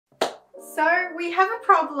So we have a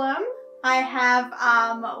problem. I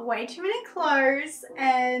have way too many clothes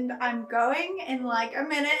and I'm going in like a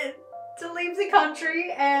minute to leave the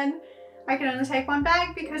country and I can only take one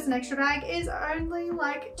bag because an extra bag is only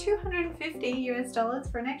like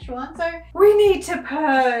 $250 for an extra one. So we need to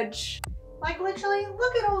purge. Like literally,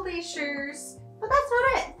 look at all these shoes. But that's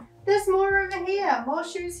not it. There's more over here, more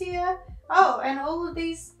shoes here. Oh, and all of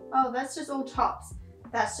these, oh, that's just all tops.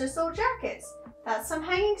 That's just all jackets. That's some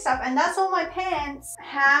hanging stuff, and that's all my pants.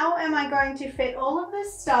 How am I going to fit all of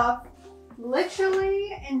this stuff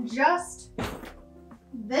literally in just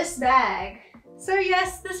this bag? So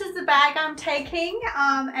yes, this is the bag I'm taking,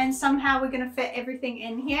 and somehow we're gonna fit everything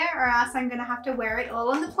in here or else I'm gonna have to wear it all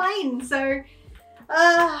on the plane. So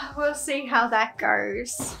we'll see how that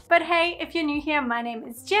goes. But hey, if you're new here, my name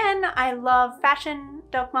is Jen. I love fashion,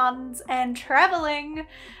 Dr Martens, and traveling.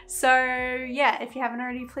 So yeah, if you haven't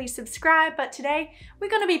already, please subscribe. But today we're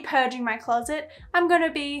gonna be purging my closet. I'm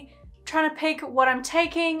gonna be trying to pick what I'm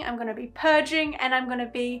taking, I'm gonna be purging, and I'm gonna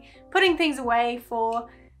be putting things away for,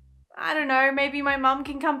 I don't know, maybe my mum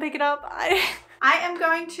can come pick it up. I am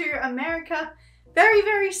going to America very,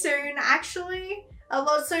 very soon, actually. A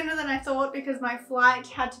lot sooner than I thought because my flight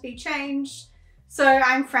had to be changed. So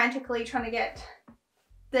I'm frantically trying to get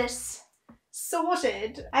this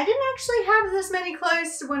sorted. I didn't actually have this many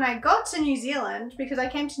clothes when I got to New Zealand because I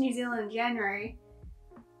came to New Zealand in January.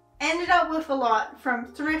 Ended up with a lot from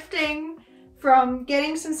thrifting, from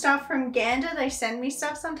getting some stuff from Gander. They send me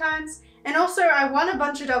stuff sometimes. And also I won a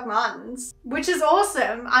bunch of Dr Martens, which is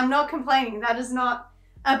awesome. I'm not complaining. That is not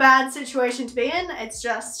a bad situation to be in. It's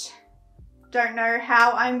just, don't know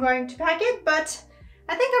how I'm going to pack it, but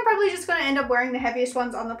I think I'm probably just going to end up wearing the heaviest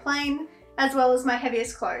ones on the plane as well as my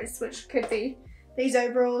heaviest clothes, which could be these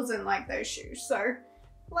overalls and like those shoes. So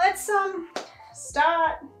let's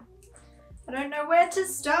start. I don't know where to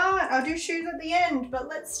start. I'll do shoes at the end, but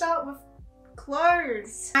let's start with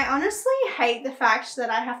clothes. I honestly hate the fact that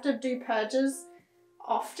I have to do purges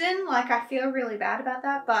often. Like I feel really bad about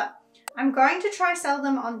that, but I'm going to try sell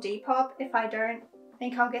them on Depop if I don't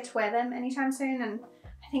think I'll get to wear them anytime soon, and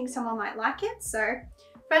I think someone might like it. So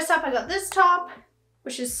first up, I got this top,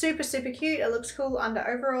 which is super, super cute. It looks cool under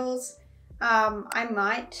overalls. I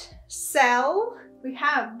might sell. We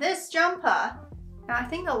have this jumper. Now I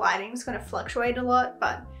think the lighting's gonna fluctuate a lot,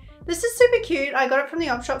 but this is super cute. I got it from the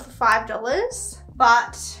op shop for $5,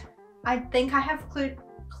 but I think I have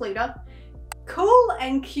cool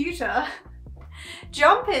and cuter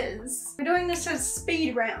jumpers. We're doing this as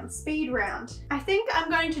speed round. I think I'm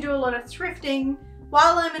going to do a lot of thrifting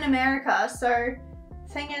while I'm in America. So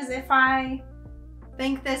thing is, if I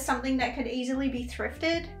think there's something that could easily be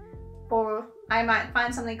thrifted or I might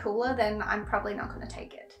find something cooler, then I'm probably not going to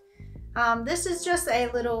take it. This is just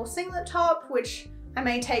a little singlet top, which I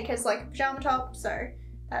may take as like a pajama top. So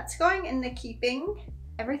that's going in the keeping.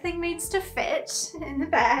 Everything needs to fit in the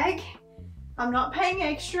bag. I'm not paying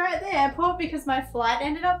extra at the airport because my flight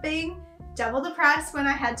ended up being double the price when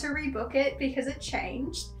I had to rebook it because it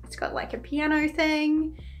changed. It's got like a piano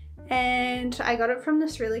thing and I got it from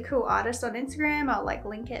this really cool artist on Instagram. I'll like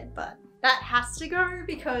link it, but that has to go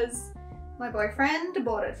because my boyfriend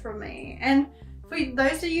bought it from me. And for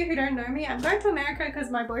those of you who don't know me, I'm going to America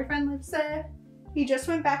because my boyfriend lives there. He just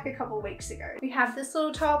went back a couple weeks ago. We have this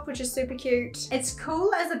little top, which is super cute. It's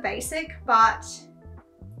cool as a basic, but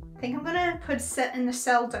I think I'm gonna put it in the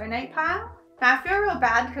sell donate pile. Now I feel real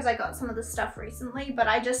bad because I got some of this stuff recently, but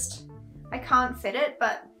I can't fit it.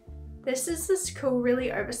 But this is this cool,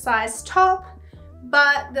 really oversized top.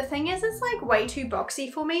 But the thing is, it's like way too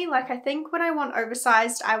boxy for me. Like I think when I want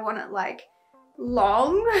oversized, I want it like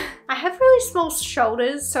long. I have really small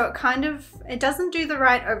shoulders, so it doesn't do the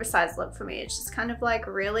right oversized look for me. It's just kind of like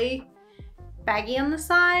really baggy on the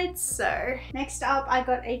sides. So next up, I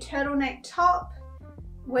got a turtleneck top,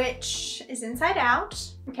 which is inside out.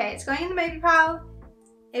 Okay, it's going in the maybe pile.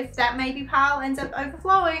 If that maybe pile ends up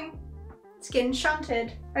overflowing, it's getting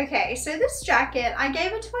shunted. Okay, so this jacket, I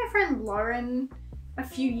gave it to my friend Lauren a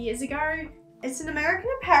few years ago. It's an American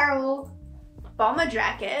Apparel bomber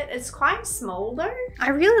jacket. It's quite small though. I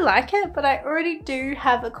really like it, but I already do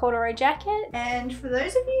have a corduroy jacket. And for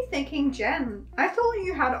those of you thinking, Jen, I thought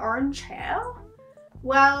you had orange hair.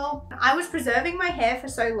 Well, I was preserving my hair for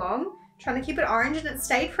so long, trying to keep it orange, and it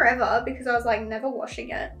stayed forever because I was like never washing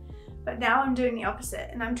it. But now I'm doing the opposite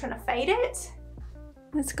and I'm trying to fade it.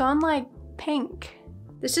 It's gone like pink.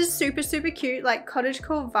 This is super, super cute, like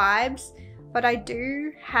cottagecore vibes, but I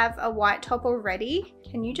do have a white top already.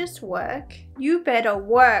 Can you just work? You better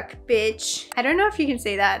work, bitch. I don't know if you can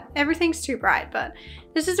see that. Everything's too bright, but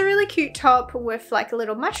this is a really cute top with like a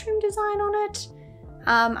little mushroom design on it.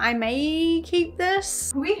 I may keep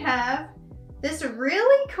this. We have this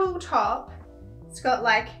really cool top. It's got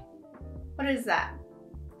like, what is that?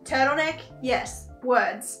 Turtleneck? Yes,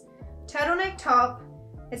 words. Turtleneck top.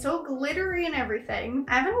 It's all glittery and everything.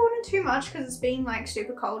 I haven't worn it too much because it's been like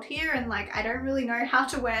super cold here and like I don't really know how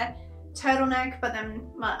to wear turtleneck, but then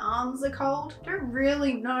my arms are cold. Don't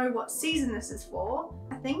really know what season this is for.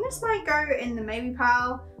 I think this might go in the maybe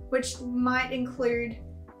pile, which might include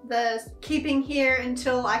the keeping here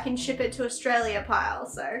until I can ship it to Australia pile.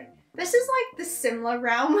 So this is like the similar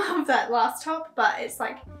realm of that last top, but it's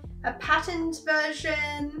like a patterned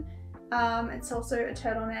version. It's also a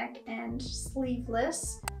turtleneck and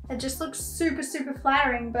sleeveless. It just looks super, super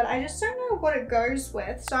flattering, but I just don't know what it goes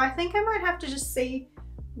with. So I think I might have to just see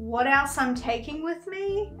what else I'm taking with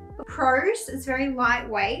me. The pros, it's very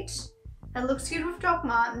lightweight. It looks good with Dr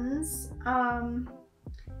Martens.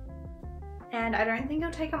 And I don't think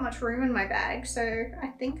it'll take up much room in my bag, so I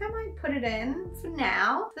think I might put it in for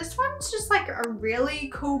now. This one's just like a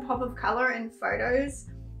really cool pop of color in photos.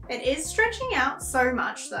 It is stretching out so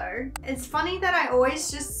much though. It's funny that I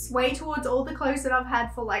always just sway towards all the clothes that I've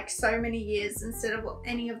had for like so many years instead of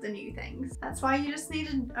any of the new things. That's why you just need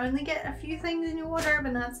to only get a few things in your wardrobe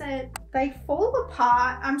and that's it. They fall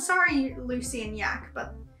apart. I'm sorry, Lucy and Yak,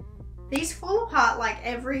 but these fall apart like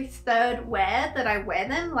every third wear that I wear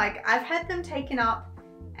them. Like I've had them taken up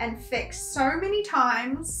and fixed so many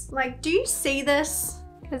times. Like, do you see this?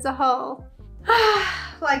 There's a hole.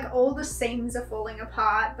 Like all the seams are falling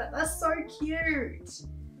apart, but they're so cute.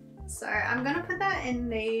 So I'm gonna put that in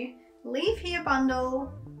the leave here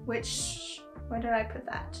bundle, which, where did I put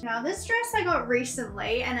that? Now this dress I got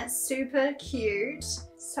recently and it's super cute.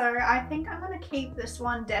 So I think I'm gonna keep this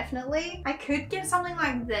one definitely. I could get something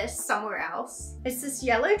like this somewhere else. It's this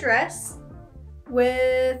yellow dress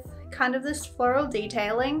with kind of this floral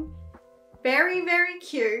detailing. Very, very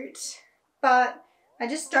cute, but I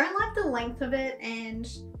just don't like the length of it and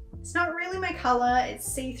it's not really my color.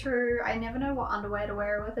 It's see-through. I never know what underwear to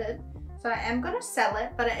wear with it. So I am gonna sell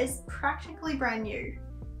it, but it is practically brand new.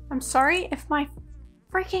 I'm sorry if my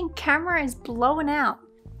freaking camera is blowing out.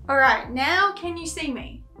 All right, now can you see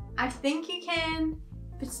me? I think you can.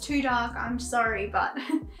 If it's too dark, I'm sorry, but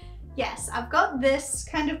yes, I've got this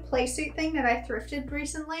kind of playsuit thing that I thrifted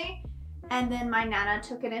recently and then my nana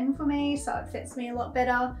took it in for me, so it fits me a lot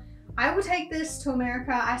better. I will take this to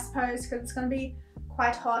America, I suppose, because it's going to be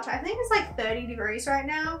quite hot. I think it's like 30 degrees right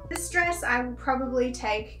now. This dress I will probably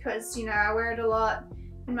take because, you know, I wear it a lot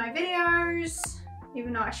in my videos,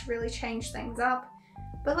 even though I should really change things up.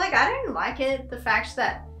 But like, I don't like it, the fact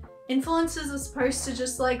that influencers are supposed to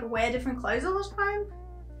just like wear different clothes all the time.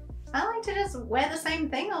 I like to just wear the same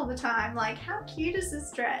thing all the time. Like, how cute is this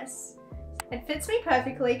dress? It fits me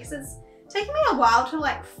perfectly because it's taken me a while to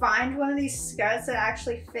like find one of these skirts that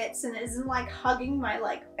actually fits and isn't like hugging my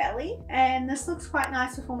like belly. And this looks quite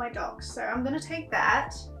nice with all my dogs, so I'm gonna take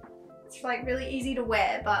that. It's like really easy to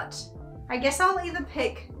wear, but I guess I'll either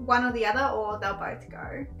pick one or the other or they'll both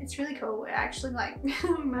go. It's really cool. It actually like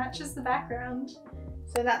matches the background.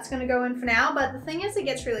 So that's gonna go in for now, but the thing is it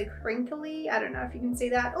gets really crinkly. I don't know if you can see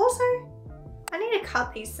that. Also, I need to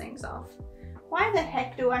cut these things off. Why the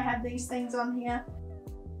heck do I have these things on here?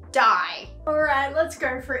 Die. All right, let's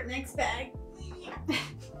go for it. Next bag.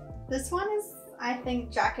 This one is, I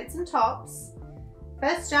think, jackets and tops.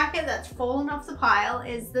 First jacket that's fallen off the pile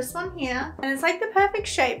is this one here. And it's like the perfect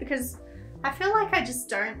shape because I feel like I just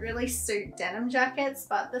don't really suit denim jackets,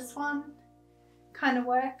 but this one kind of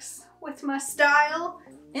works with my style.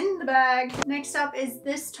 In the bag. Next up is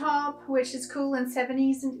this top, which is cool and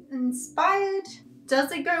 70s inspired. Does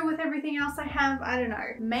it go with everything else I have? I don't know.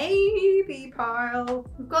 Maybe pile.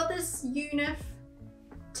 We've got this Unif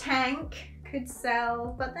tank. Could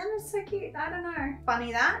sell, but then it's so cute. I don't know.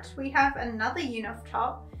 Funny that. We have another Unif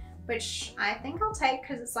top, which I think I'll take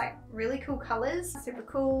because it's like really cool colors. Super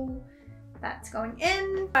cool. That's going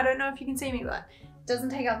in. I don't know if you can see me, but it doesn't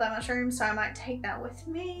take up that much room, so I might take that with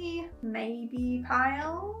me. Maybe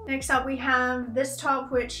pile. Next up we have this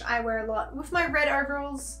top, which I wear a lot with my red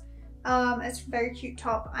overalls. It's a very cute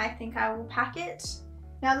top. I think I will pack it.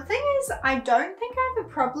 Now the thing is, I don't think I have a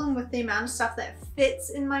problem with the amount of stuff that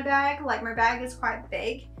fits in my bag. Like my bag is quite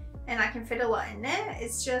big and I can fit a lot in there.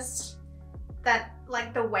 It's just that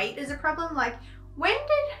like the weight is a problem. Like, when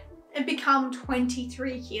did it become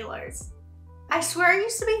 23 kilos? I swear it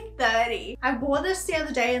used to be 30. I wore this the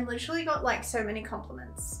other day and literally got like so many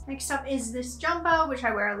compliments. Next up is this jumper, which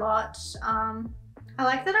I wear a lot. I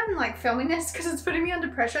like that I'm like filming this because it's putting me under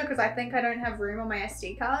pressure because I think I don't have room on my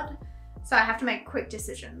SD card. So I have to make quick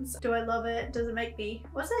decisions. Do I love it? Does it make me,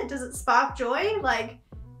 what's it? Does it spark joy? Like,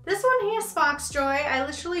 This one here sparks joy. I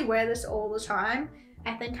literally wear this all the time.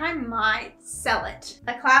 I think I might sell it.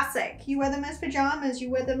 A classic. You wear them as pajamas, you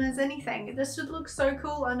wear them as anything. This would look so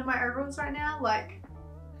cool under my overalls right now. Like,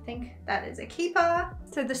 I think that is a keeper.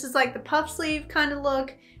 So this is like the puff sleeve kind of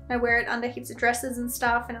look. I wear it under heaps of dresses and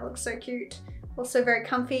stuff and it looks so cute. Also very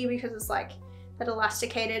comfy because it's like that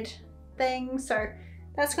elasticated thing. So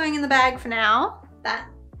that's going in the bag for now. That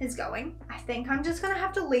is going. I think I'm just gonna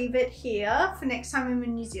have to leave it here for next time I'm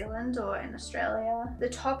in New Zealand or in Australia. The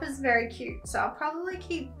top is very cute, so I'll probably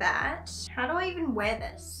keep that. How do I even wear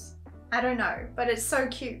this? I don't know, but it's so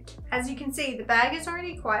cute. As you can see, the bag is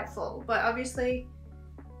already quite full, but obviously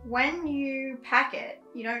when you pack it,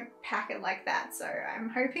 you don't pack it like that, so I'm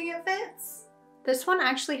hoping it fits. This one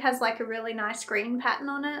actually has like a really nice green pattern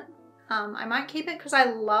on it. I might keep it because I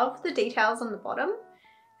love the details on the bottom.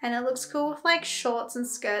 And it looks cool with like shorts and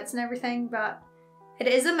skirts and everything, but it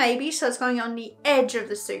is a maybe, so it's going on the edge of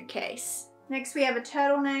the suitcase. Next we have a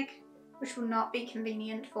turtleneck, which will not be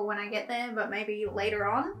convenient for when I get there, but maybe later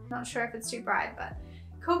on. Not sure if it's too bright, but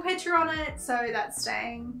cool picture on it, so that's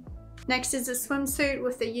staying. Next is a swimsuit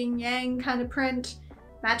with the yin yang kind of print.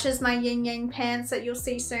 Matches my yin yang pants that you'll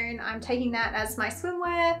see soon. I'm taking that as my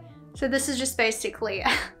swimwear. So this is just basically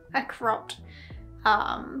a cropped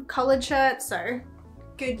collared shirt, so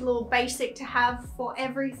good little basic to have for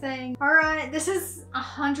everything. All right, this is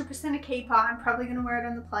 100% a keeper. I'm probably gonna wear it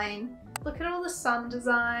on the plane. Look at all the sun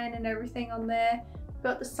design and everything on there.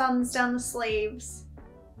 Got the suns down the sleeves,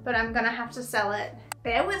 but I'm gonna have to sell it.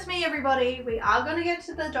 Bear with me, everybody. We are gonna get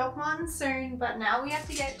to the Dr Martens soon, but now we have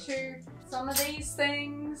to get to some of these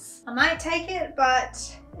things. I might take it,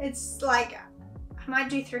 but it's like, I might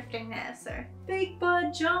do thrifting there, so. Big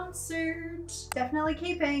bud jumpsuit. Definitely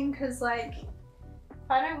keeping, cause like, if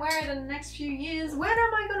I don't wear it in the next few years, when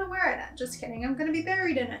am I gonna wear it at? Just kidding, I'm gonna be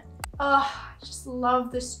buried in it. Oh, I just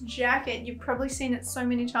love this jacket. You've probably seen it so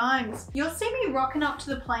many times. You'll see me rocking up to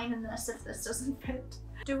the plane in this if this doesn't fit.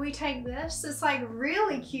 Do we take this? It's like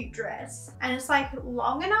really cute dress and it's like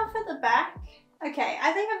long enough at the back. Okay,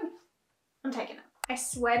 I think I'm taking it. I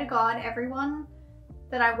swear to God, everyone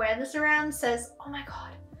that I wear this around says, oh my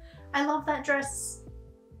God, I love that dress.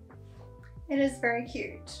 It is very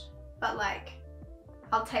cute, but like,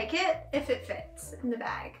 I'll take it if it fits in the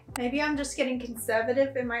bag. Maybe I'm just getting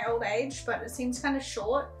conservative in my old age, but it seems kind of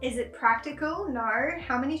short. Is it practical? No.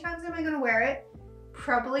 How many times am I gonna wear it?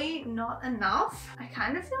 Probably not enough. I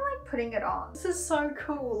kind of feel like putting it on. This is so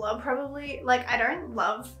cool. I'll probably, like, I don't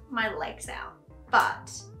love my legs out,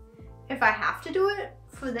 but if I have to do it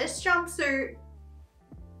for this jumpsuit,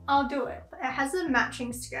 I'll do it. It has a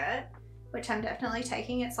matching skirt, which I'm definitely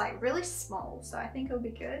taking. It's like really small, so I think it'll be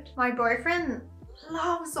good. My boyfriend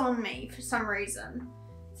loves on me for some reason.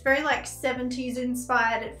 It's very like 70s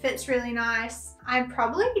inspired. It fits really nice. I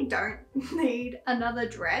probably don't need another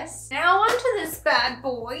dress. Now onto this bad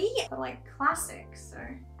boy. But like classic, so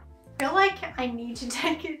I feel like I need to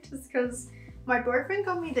take it just because my boyfriend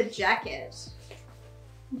got me the jacket.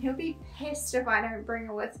 And he'll be pissed if I don't bring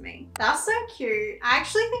it with me. That's so cute. I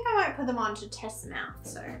actually think I might put them on to test them out.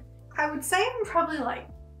 So I would say I'm probably like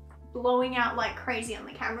blowing out like crazy on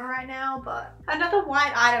the camera right now, but another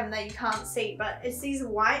white item that you can't see, but it's these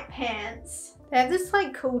white pants. They have this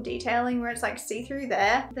like cool detailing where it's like see-through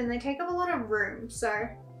there, then they take up a lot of room, so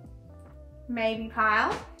maybe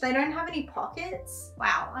pile. They don't have any pockets.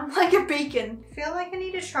 Wow, I'm like a beacon. I feel like I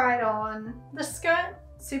need to try it on. The skirt,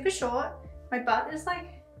 super short. My butt is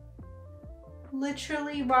like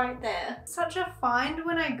literally right there. Such a find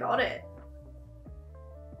when I got it.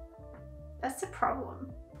 That's the problem.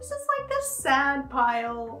 This is like the sad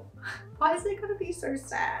pile. Why is it gonna be so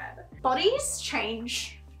sad? Bodies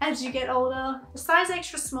change as you get older. The size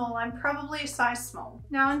extra small, I'm probably a size small.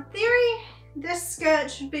 Now in theory, this skirt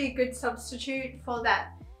should be a good substitute for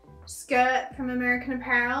that skirt from American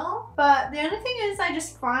Apparel. But the only thing is I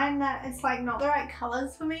just find that it's like not the right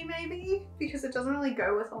colors for me maybe, because it doesn't really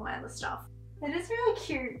go with all my other stuff. It is really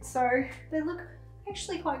cute, so they look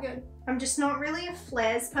actually quite good. I'm just not really a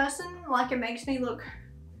flares person. Like it makes me look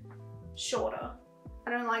shorter.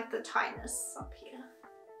 I don't like the tightness up here.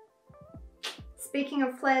 Speaking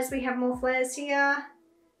of flares, we have more flares here.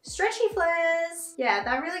 Stretchy flares. Yeah,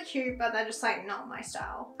 they're really cute, but they're just like not my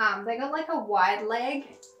style. They got like a wide leg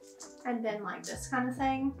and then like this kind of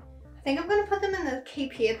thing. I think I'm gonna put them in the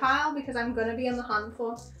keep here pile because I'm gonna be on the hunt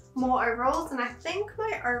for more overalls, and I think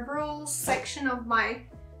my overalls section of my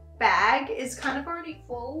bag is kind of already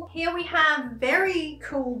full. Here we have very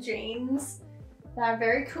cool jeans. They're a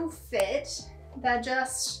very cool fit. They're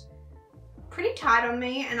just pretty tight on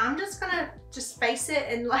me, and I'm just gonna just face it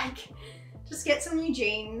and like just get some new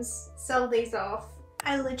jeans, sell these off.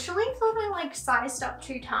 I literally thought I like sized up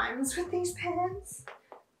 2 times with these pants.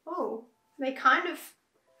 Oh, they kind of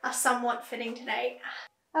are somewhat fitting today.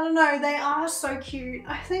 I don't know, they are so cute.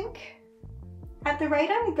 I think at the rate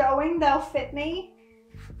I'm going, they'll fit me.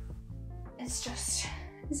 It's just,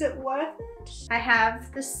 is it worth it? I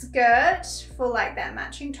have the skirt for like that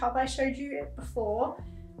matching top I showed you before,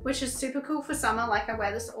 which is super cool for summer. Like I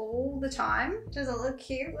wear this all the time. Does it look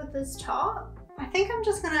cute with this top? I think I'm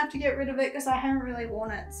just gonna have to get rid of it because I haven't really worn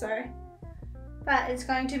it, so that is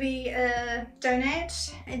going to be a donate.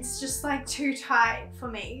 It's just like too tight for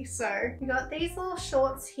me. So we got these little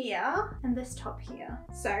shorts here and this top here.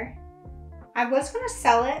 So I was gonna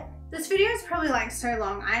sell it. This video is probably like so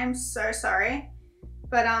long. I am so sorry.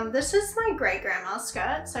 But this is my great grandma's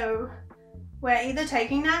skirt. So we're either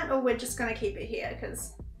taking that or we're just gonna keep it here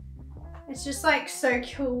because it's just like so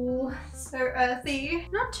cool, so earthy.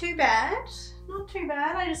 Not too bad, not too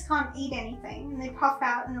bad. I just can't eat anything and they puff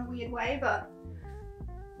out in a weird way, but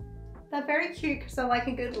they're very cute because they're like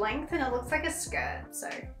a good length and it looks like a skirt, so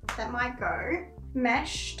that might go.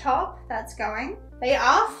 Mesh top, that's going. They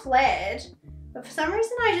are flared, but for some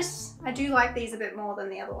reason I do like these a bit more than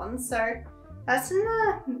the other ones, so that's in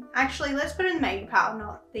the, actually let's put it in the maybe pile,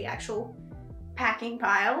 not the actual packing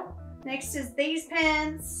pile. Next is these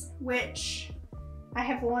pants, which I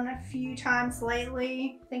have worn a few times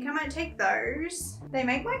lately. I think I might take those. They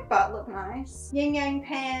make my butt look nice. Yin Yang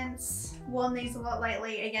pants, worn these a lot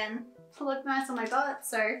lately again to look nice on my butt,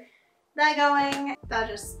 so they're going. They're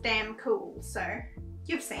just damn cool, so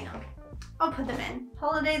you've seen them. I'll put them in.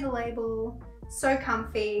 Holiday the label, so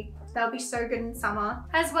comfy. They'll be so good in summer,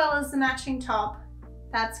 as well as the matching top.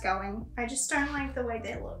 That's going. I just don't like the way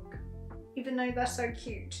they look, even though they're so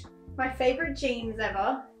cute. My favorite jeans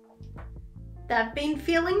ever. They've been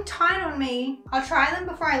feeling tight on me. I'll try them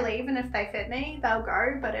before I leave, and if they fit me, they'll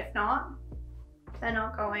go, but if not, they're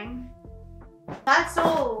not going. That's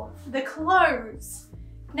all the clothes.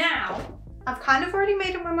 Now, I've kind of already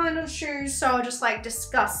made up my mind on shoes, so I'll just like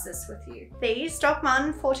discuss this with you. These Dr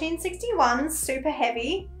Martens 1461s, super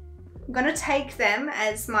heavy. I'm gonna take them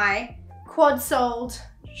as my quad-soled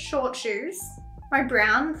short shoes. My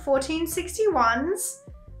brown 1461s,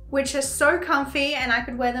 which are so comfy and I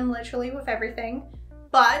could wear them literally with everything,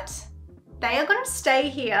 but they are gonna stay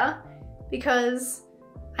here because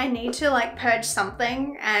I need to like purge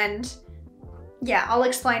something, and yeah, I'll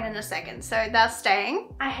explain in a second. So they're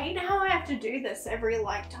staying. I hate how I have to do this every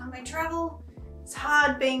like time I travel. It's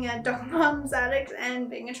hard being a Dr Martens addict and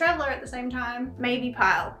being a traveler at the same time. Maybe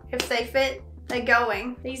pile. If they fit, they're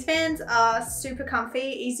going. These Vans are super comfy,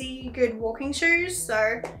 easy, good walking shoes,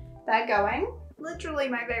 so they're going. Literally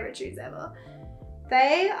my favorite shoes ever.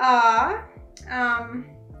 They are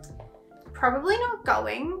probably not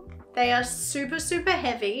going. They are super, super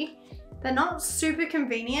heavy. They're not super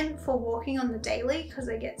convenient for walking on the daily because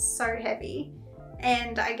they get so heavy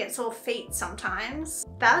and I get sore feet sometimes.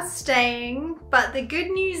 They're staying, but the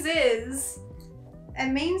good news is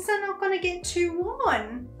it means they're not going to get too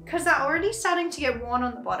worn because they're already starting to get worn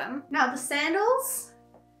on the bottom. Now the sandals,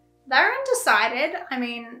 they're undecided. I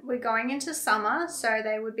mean, we're going into summer, so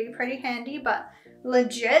they would be pretty handy, but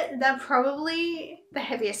legit, they're probably the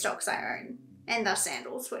heaviest socks I own, and they're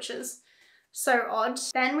sandals, which is so odd.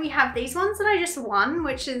 Then we have these ones that I just won,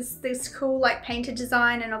 which is this cool like painted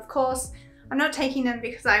design, and of course I'm not taking them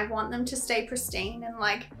because I want them to stay pristine and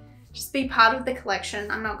like just be part of the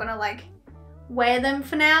collection. I'm not gonna like wear them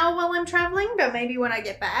for now while I'm traveling, but maybe when I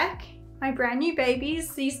get back. My brand new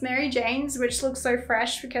babies, these Mary Janes, which look so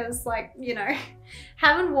fresh because like, you know,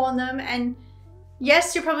 haven't worn them. And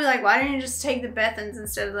yes, you're probably like, why don't you just take the Bethans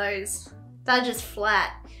instead of those? They're just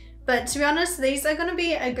flat. But to be honest, these are gonna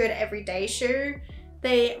be a good everyday shoe.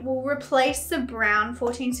 They will replace the brown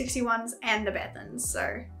 1461s and the Bethans.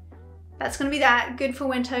 So that's gonna be that. Good for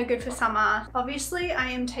winter, good for summer. Obviously,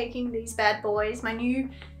 I am taking these bad boys, my new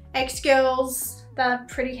X-Girls. They're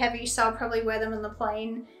pretty heavy, so I'll probably wear them in the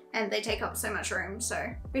plane and they take up so much room.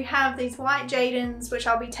 So we have these white Jadens, which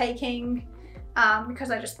I'll be taking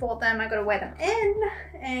because I just bought them. I gotta wear them in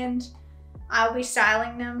and I'll be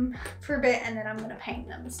styling them for a bit and then I'm gonna paint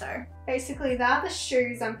them. So basically they're the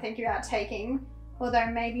shoes I'm thinking about taking, although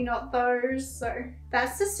maybe not those. So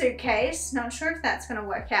that's the suitcase. Not sure if that's gonna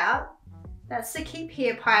work out. That's the keep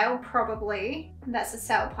here pile, probably. And that's the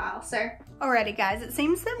sell pile. So alrighty guys, it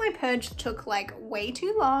seems that my purge took like way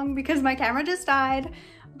too long because my camera just died,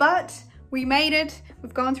 but we made it.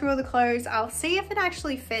 We've gone through all the clothes. I'll see if it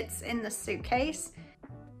actually fits in the suitcase.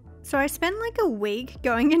 So I spent like a week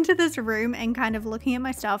going into this room and kind of looking at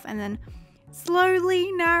my stuff and then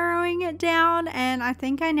slowly narrowing it down, and I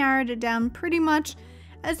think I narrowed it down pretty much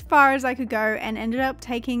as far as I could go and ended up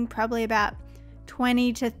taking probably about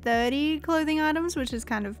 20 to 30 clothing items, which is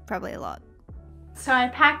kind of probably a lot. So I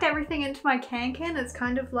packed everything into my can. It's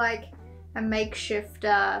kind of like a makeshift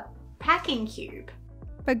packing cube.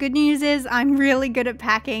 But good news is I'm really good at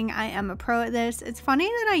packing. I am a pro at this. It's funny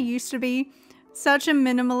that I used to be such a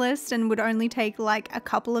minimalist and would only take like a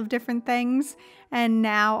couple of different things, and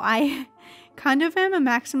now I kind of am a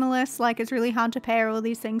maximalist. Like, it's really hard to pair all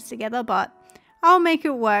these things together, but I'll make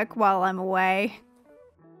it work while I'm away.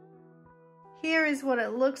 Here is what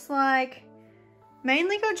it looks like.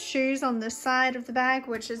 Mainly got shoes on this side of the bag,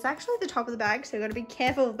 which is actually the top of the bag, so you got to be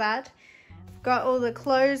careful of that. Got all the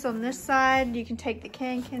clothes on this side. You can take the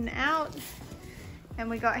can out, and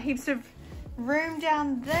we got heaps of room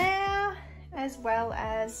down there, as well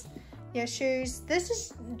as your shoes. This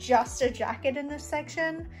is just a jacket in this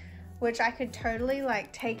section, which I could totally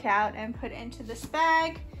like take out and put into this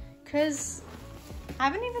bag, because I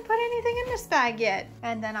haven't even put anything in this bag yet.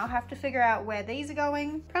 And then I'll have to figure out where these are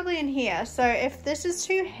going, probably in here. So if this is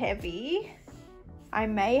too heavy, I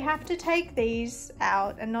may have to take these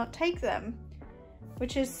out and not take them,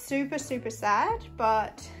 which is super, super sad,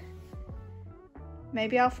 but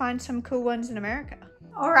maybe I'll find some cool ones in America.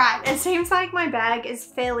 All right, it seems like my bag is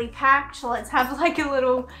fairly packed. Let's have like a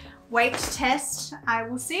little weight test. I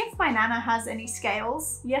will see if my nana has any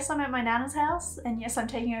scales. Yes, I'm at my nana's house, and yes, I'm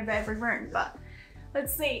taking over every room, but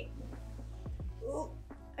let's see. Ooh.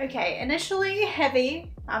 Okay, initially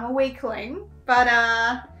heavy. I'm a weakling, but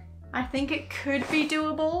I think it could be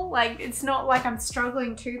doable. Like, it's not like I'm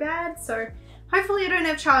struggling too bad, so hopefully I don't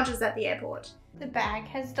have charges at the airport. The bag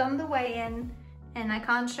has done the weigh-in, and I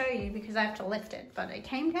can't show you because I have to lift it, but it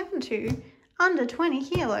came down to under 20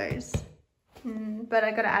 kilos. But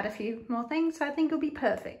I gotta add a few more things, so I think it'll be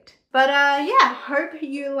perfect. But yeah, hope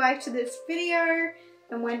you liked this video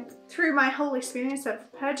and went through my whole experience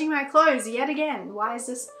of purging my clothes yet again. Why is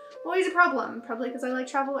this always a problem? Probably because I like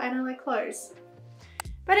travel and I like clothes.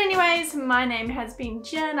 But anyways, my name has been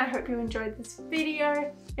Jen. I hope you enjoyed this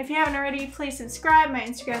video. If you haven't already, please subscribe. My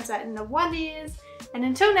Instagram's at in the Wonder Years. And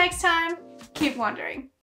until next time, keep wandering.